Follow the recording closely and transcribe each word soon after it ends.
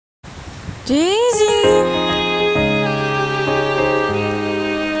Daisy.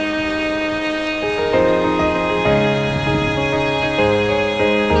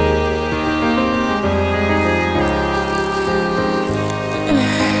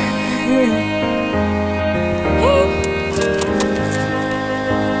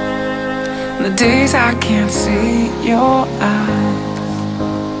 The days I can't see your eyes,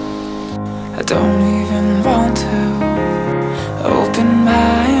 I don't even want to open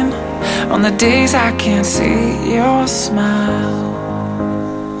mine. On the days I can't see your smile,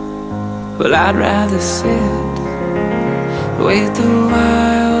 well, I'd rather sit, wait a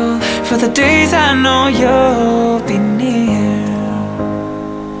while for the days I know you'll be near.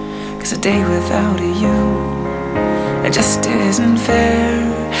 'Cause a day without you, it just isn't fair.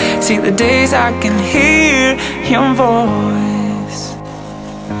 See, the days I can hear your voice,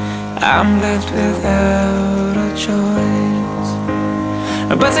 I'm left without a choice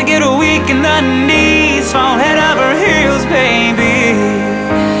but to get weak in the knees, fall head over heels, baby,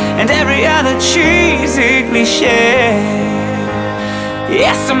 and every other cheesy cliche.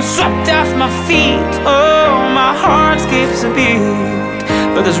 Yes, I'm swept off my feet, oh, my heart skips a beat,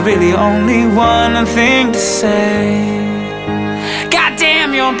 but there's really only one thing to say: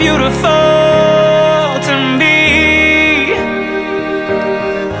 goddamn, you're beautiful to me.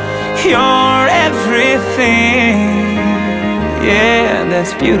 You're everything, yeah,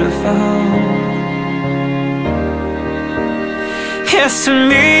 that's beautiful. Yes, to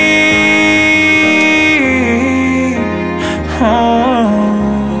me. Oh.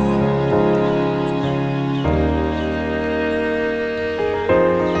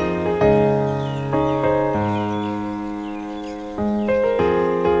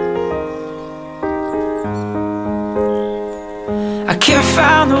 I can't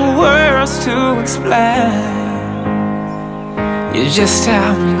find the words to explain. You're just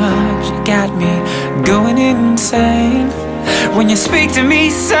how much you got me going insane. When you speak to me,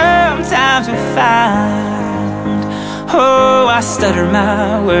 sometimes we find, oh, I stutter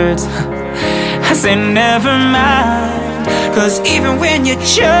my words, I say never mind. 'Cause even when you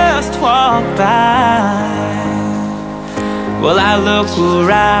just walk by, well, I look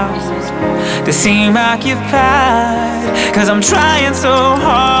around to seem occupied, 'cause I'm trying so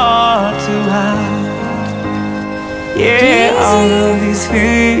hard to hide, yeah, all of these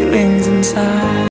feelings inside.